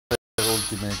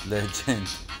Ultimate Legend.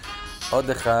 עוד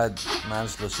אחד, מעל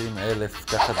 30,000,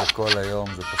 ככה זה כל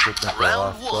היום, זה פשוט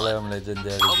מטורף. כל היום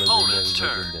לג'נדריז, לג'נדריז,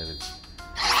 לג'נדריז.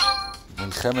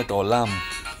 מלחמת עולם.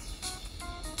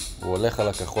 הוא הולך על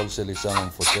הכחול שלי שם,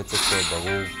 מפוצץ אותו,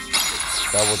 ברור.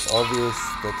 That was obvious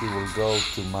that he will go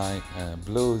to my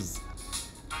blues.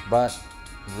 But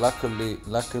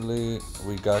luckily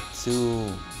we got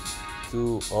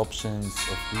two options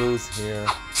of blues here.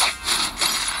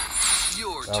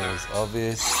 That was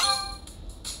obvious.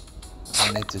 I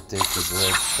need to take his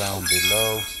reds down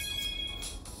below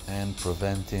and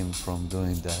prevent him from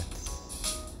doing that.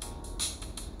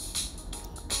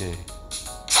 Okay.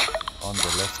 On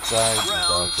the left side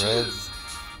without reds.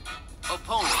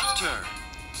 Opponent's turn.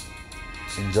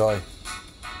 Enjoy.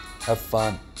 Have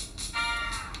fun.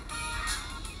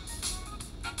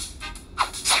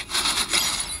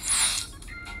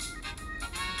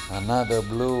 Another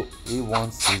blue. He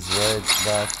wants his red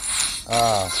back.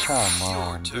 Ah, come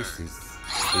on. This is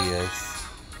BS.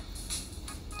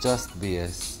 Just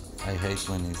BS. I hate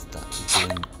when he's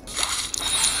doing.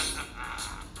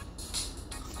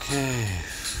 Okay.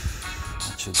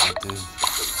 What should I do?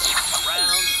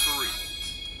 Round 3.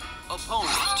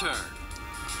 Opponent's turn.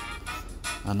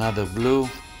 Another blue.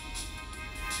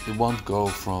 He won't go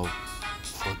for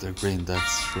the green.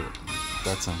 That's sure.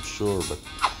 That's I'm sure. But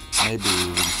maybe we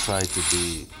will try to be.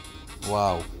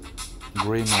 Wow.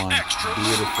 Green one.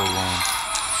 Beautiful one.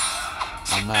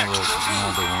 Another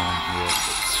one here.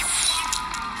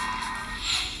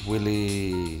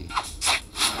 Willie.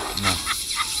 No.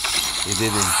 He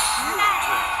didn't.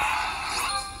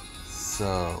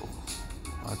 So,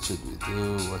 what should we do?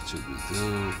 What should we do?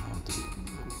 How do we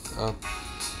move it up?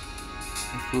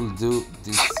 If we'll do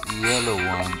this yellow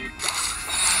one.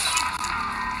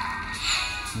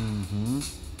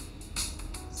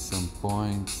 Some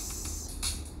points.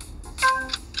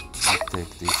 I'll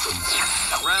take this one.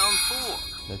 Round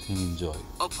 4. Let him enjoy.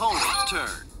 Opponent's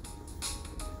turn.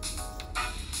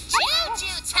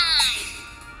 Choo-choo time!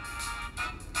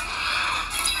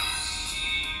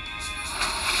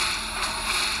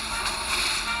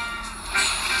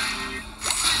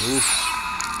 Oof.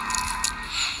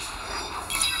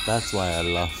 That's why I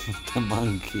love the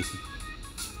monkey.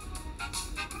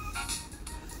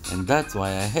 And that's why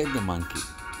I hate the monkey.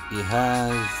 He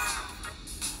has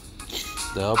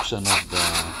the option of the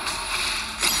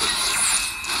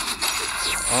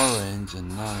orange and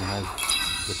now he has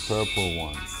the purple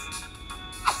ones.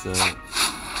 So,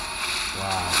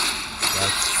 wow,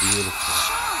 that's beautiful.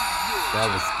 That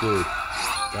was good.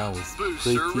 That was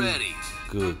pretty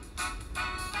good.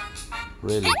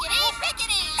 Really.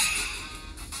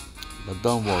 But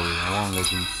don't worry, I won't let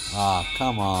him. Ah,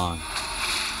 come on.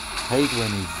 Hate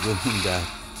when he's doing that.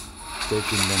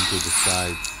 Taking them to the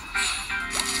sides.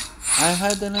 I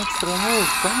had an extra move,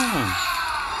 come on.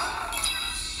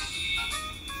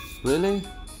 Really?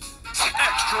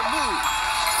 Extra move.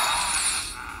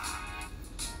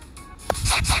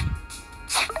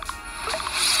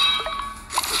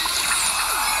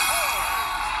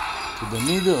 To the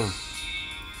middle.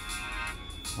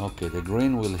 Okay, the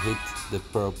green will hit the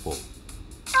purple.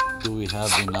 Do we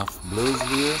have enough blues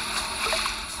here?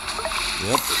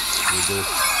 Yep, we do.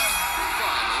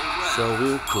 So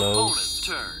we're close.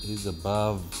 He's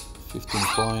above 15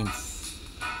 points.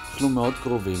 אנחנו מאוד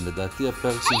קרובים. לדעתי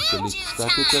הפרקים שלי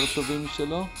קצת יותר טובים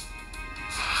שלו.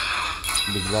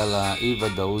 בגלל האי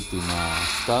ודאות עם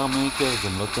הסטאר מייקר,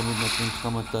 הם לא תמיד נותנים לך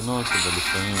מתנות, אבל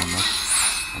לפעמים ממש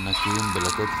ענקיים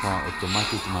בלתת לך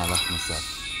אוטומטית מהלך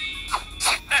נוסף.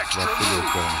 ואפילו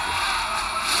יותר מזה.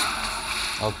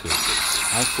 Okay,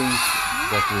 I think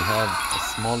that we have a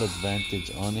small advantage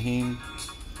on him,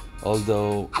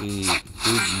 although he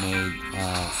did make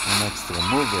an extra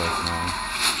move right now.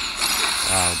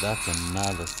 Wow, that's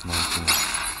another small move.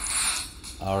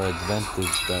 Our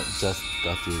advantage that just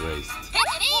got erased.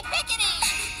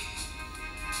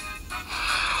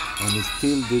 And he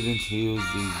still didn't use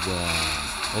his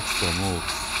extra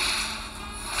moves.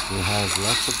 He has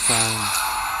lots of time.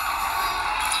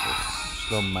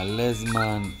 יש לו מלא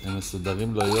זמן, הם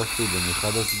מסודרים לו יופי,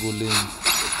 במיוחד הסגולים.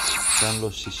 כאן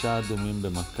לו 6 אדומים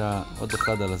במכה, עוד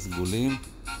אחד על הסגולים.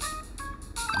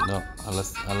 לא,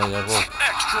 על הירוק.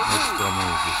 אקסטרה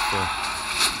מוב, יפה.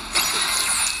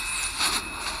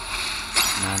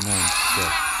 מאמן,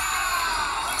 טוב.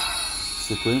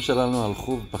 הסיכויים שלנו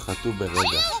הלכו ופחתו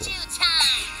ברגע עכשיו.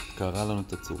 קרה לנו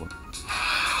את הצורה.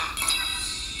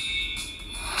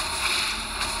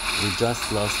 We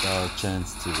just lost our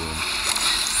chance to win.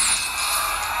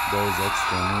 Those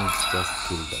extra moves just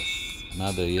killed us.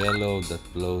 Another yellow that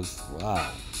blows.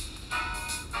 Wow.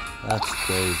 That's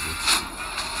crazy.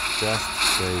 Just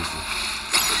crazy.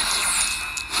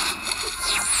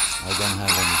 I don't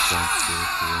have any chance to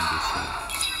win this one.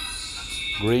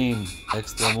 Green,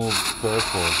 extra move,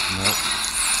 purple. Nope.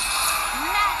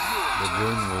 The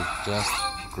green was just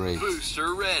great. Booster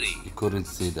ready. You couldn't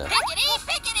see that. Pickety,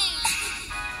 pickety.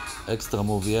 Extra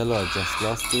move yellow, I just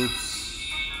lost it.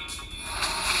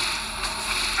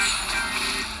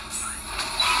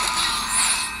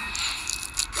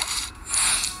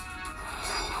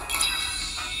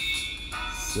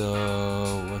 So,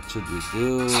 what should we do?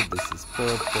 This is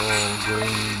purple,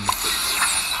 green.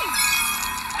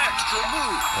 Extra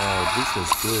move. Oh, this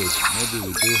was good. Maybe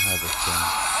we do have a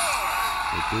chance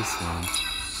with this one.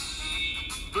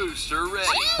 Booster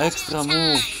ready. Extra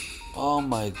move. Oh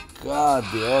my god,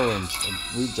 the orange. And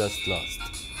we just lost.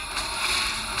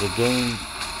 The game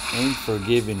ain't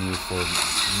forgiving you for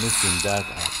missing that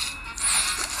up.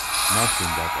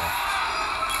 Messing that up.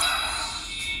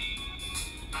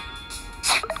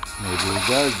 Maybe it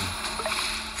does.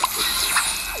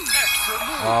 Extra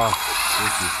move. Oh,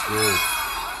 this is good.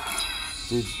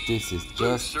 This is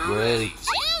just Booster great.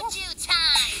 Juju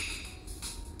time.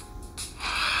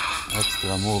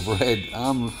 Extra move red.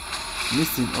 I'm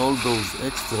missing all those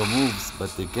extra moves, but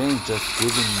the game just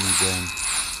giving me them.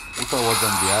 If I was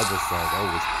on the other side, I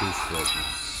was pissed right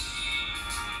now.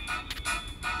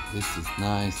 This is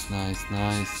nice, nice,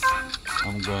 nice.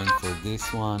 I'm going for this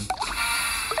one.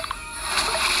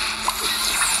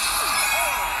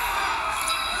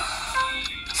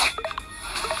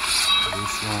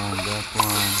 This one, that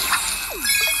one.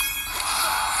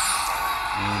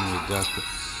 And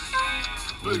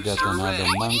we got another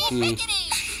monkey. Pickety.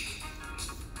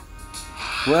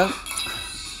 Well,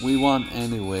 we won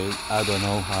anyway. I don't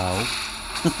know how.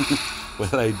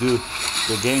 Well, I do.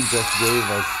 The game just gave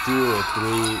us 2 or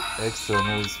 3 extra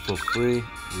moves for free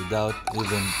without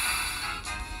even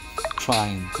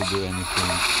trying to do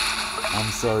anything.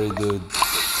 I'm sorry, dude.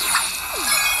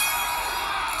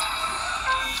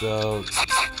 So,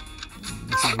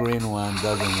 this green one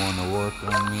doesn't want to work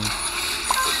on me.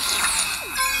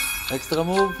 Extra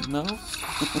move? No?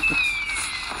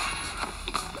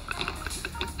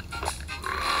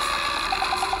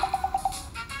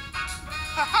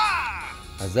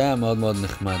 אז זה היה מאוד מאוד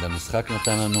נחמד, המשחק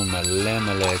נתן לנו מלא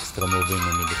מלא אקסטרה מובים,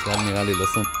 אני בכלל נראה לי לא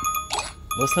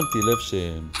שמתי לב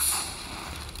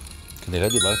כנראה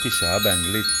דיברתי שעה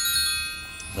באנגלית,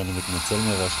 ואני מתנצל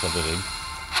מראש חברים.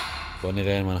 בואו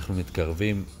נראה אם אנחנו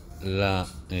מתקרבים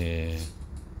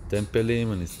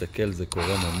לטמפלים, אני אסתכל, זה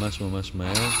קורה ממש ממש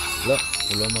מהר. לא,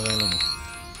 הוא לא מראה לנו.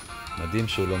 מדהים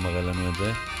שהוא לא מראה לנו את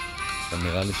זה, אבל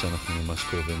נראה לי שאנחנו ממש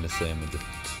קרובים לסיים את זה.